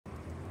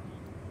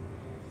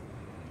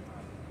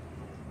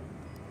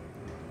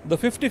The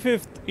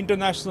 55th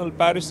International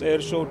Paris Air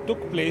Show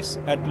took place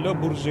at Le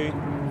Bourget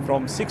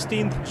from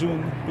 16th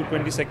June to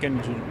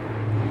 22nd June.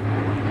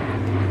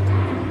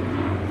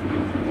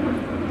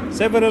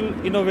 Several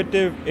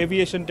innovative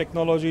aviation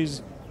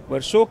technologies were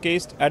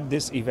showcased at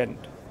this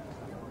event.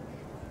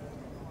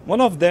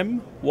 One of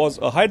them was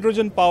a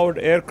hydrogen-powered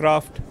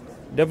aircraft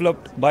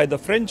developed by the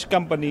French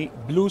company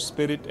Blue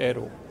Spirit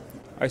Aero.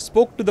 I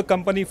spoke to the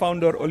company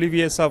founder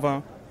Olivier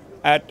Savin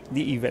at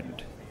the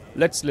event.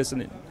 Let's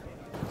listen in.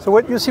 So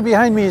what you see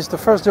behind me is the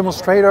first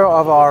demonstrator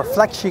of our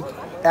flagship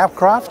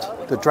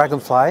aircraft, the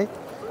Dragonfly,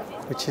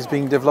 which is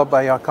being developed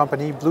by our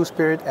company Blue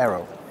Spirit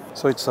Aero.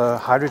 So it's a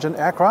hydrogen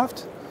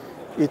aircraft.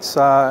 It's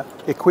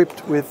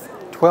equipped with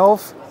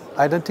 12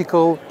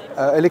 identical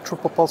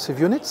electropropulsive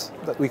units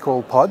that we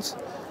call pods,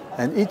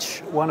 and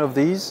each one of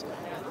these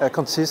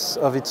consists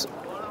of its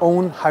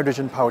own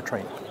hydrogen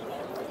powertrain.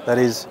 That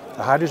is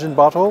a hydrogen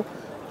bottle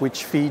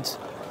which feeds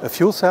a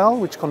fuel cell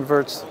which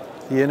converts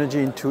the energy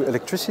into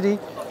electricity.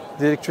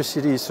 The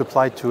electricity is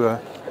supplied to an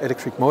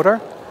electric motor,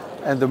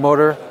 and the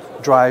motor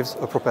drives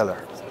a propeller.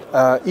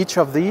 Each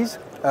of these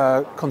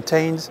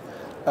contains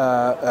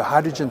a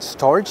hydrogen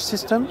storage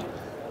system,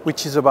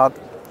 which is about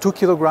 2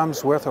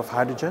 kilograms worth of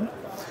hydrogen.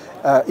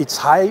 It's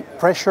high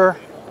pressure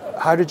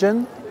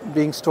hydrogen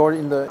being stored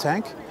in the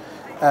tank,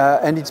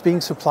 and it's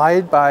being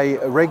supplied by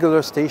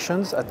regular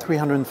stations at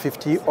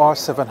 350 or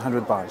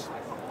 700 bars.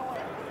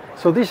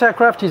 So this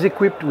aircraft is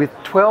equipped with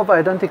 12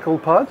 identical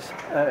pods,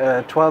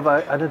 12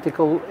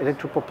 identical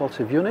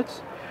electropropulsive units.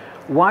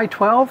 Why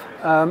 12?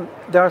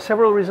 There are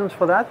several reasons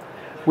for that.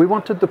 We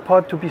wanted the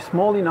pod to be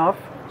small enough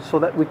so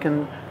that we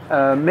can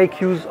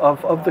make use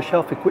of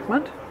off-the-shelf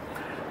equipment.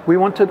 We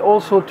wanted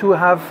also to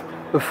have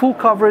a full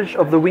coverage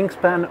of the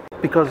wingspan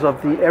because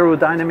of the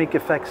aerodynamic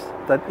effects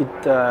that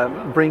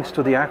it brings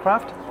to the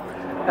aircraft.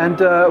 And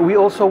we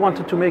also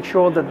wanted to make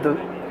sure that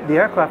the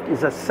aircraft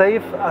is as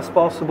safe as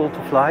possible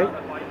to fly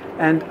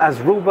and as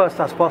robust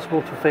as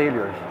possible to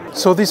failures.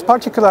 So this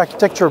particular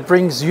architecture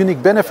brings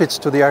unique benefits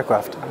to the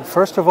aircraft.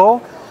 First of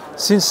all,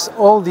 since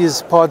all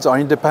these pods are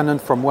independent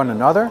from one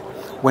another,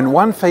 when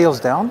one fails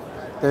down,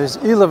 there is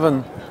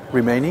 11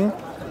 remaining,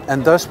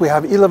 and thus we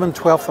have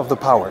 11/12 of the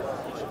power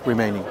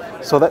remaining.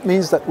 So that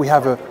means that we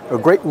have a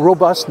great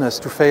robustness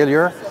to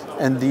failure,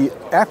 and the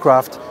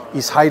aircraft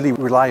is highly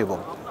reliable.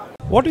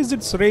 What is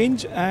its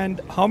range and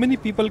how many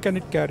people can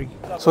it carry?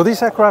 So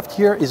this aircraft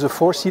here is a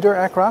 4-seater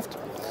aircraft.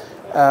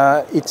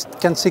 It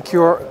can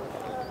secure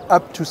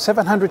up to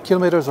 700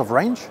 kilometers of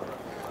range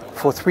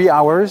for 3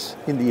 hours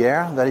in the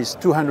air. That is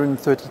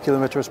 230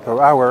 kilometers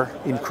per hour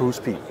in cruise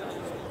speed.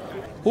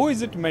 Who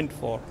is it meant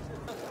for?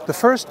 The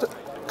first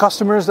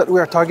customers that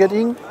we are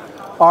targeting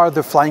are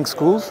the flying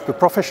schools, the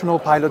professional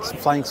pilots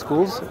flying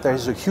schools. There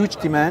is a huge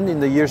demand in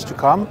the years to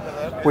come.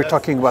 We're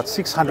talking about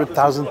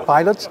 600,000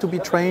 pilots to be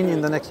trained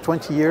in the next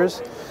 20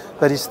 years.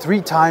 That is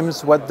 3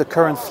 times what the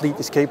current fleet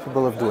is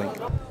capable of doing.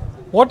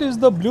 What is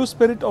the Blue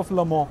Spirit of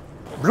Le Mans?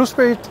 Blue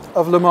Spirit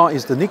of Le Mans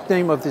is the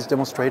nickname of this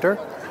demonstrator,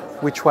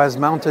 which was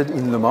mounted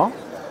in Le Mans,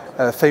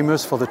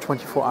 famous for the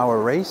 24-hour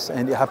race.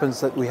 And it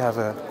happens that we have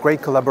a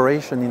great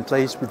collaboration in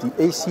place with the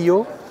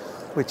ACO,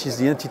 which is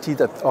the entity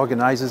that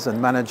organizes and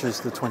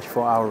manages the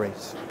 24-hour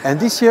race. And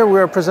this year we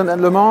are present at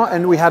Le Mans,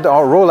 and we had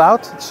our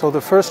rollout. So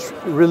the first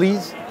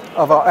release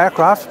of our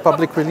aircraft,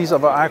 public release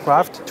of our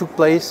aircraft, took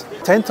place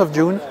 10th of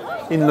June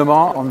in Le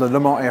Mans on the Le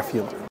Mans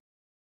airfield.